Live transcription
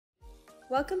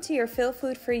Welcome to your Feel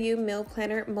Food For You Meal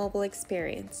Planner mobile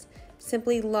experience.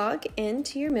 Simply log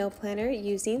into your meal planner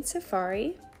using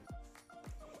Safari,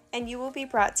 and you will be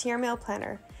brought to your meal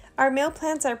planner. Our meal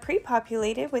plans are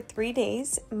pre-populated with 3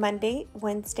 days, Monday,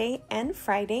 Wednesday, and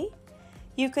Friday.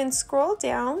 You can scroll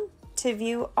down to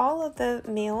view all of the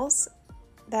meals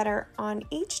that are on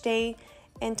each day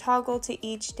and toggle to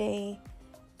each day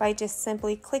by just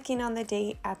simply clicking on the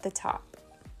date at the top.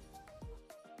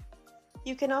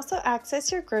 You can also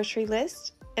access your grocery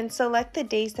list and select the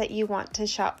days that you want to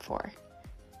shop for.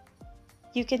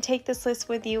 You can take this list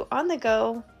with you on the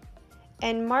go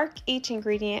and mark each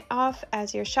ingredient off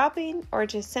as you're shopping, or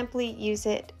just simply use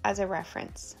it as a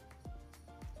reference.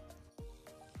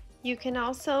 You can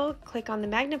also click on the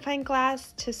magnifying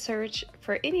glass to search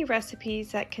for any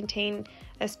recipes that contain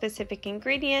a specific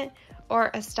ingredient or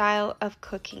a style of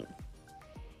cooking.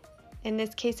 In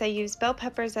this case, I use bell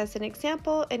peppers as an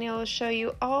example, and it will show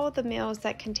you all the meals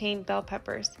that contain bell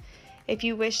peppers. If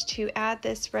you wish to add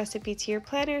this recipe to your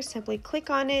planner, simply click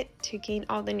on it to gain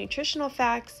all the nutritional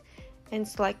facts and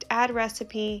select Add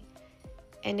Recipe,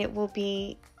 and it will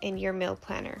be in your meal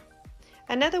planner.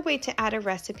 Another way to add a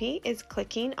recipe is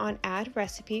clicking on Add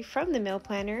Recipe from the meal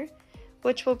planner,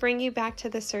 which will bring you back to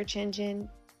the search engine.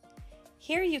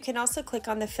 Here you can also click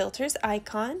on the filters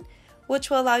icon, which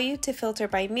will allow you to filter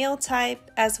by meal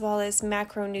type as well as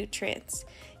macronutrients.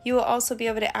 You will also be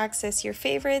able to access your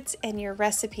favorites and your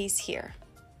recipes here.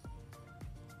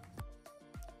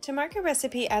 To mark a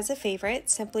recipe as a favorite,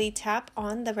 simply tap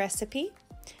on the recipe,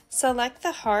 select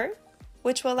the heart,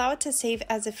 which will allow it to save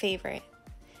as a favorite.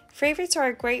 Favorites are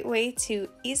a great way to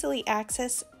easily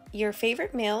access your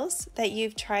favorite meals that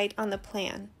you've tried on the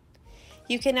plan.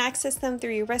 You can access them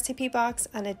through your recipe box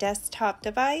on a desktop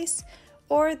device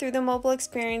or through the mobile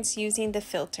experience using the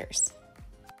filters.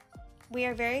 We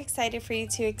are very excited for you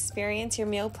to experience your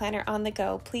meal planner on the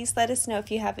go. Please let us know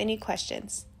if you have any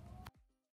questions.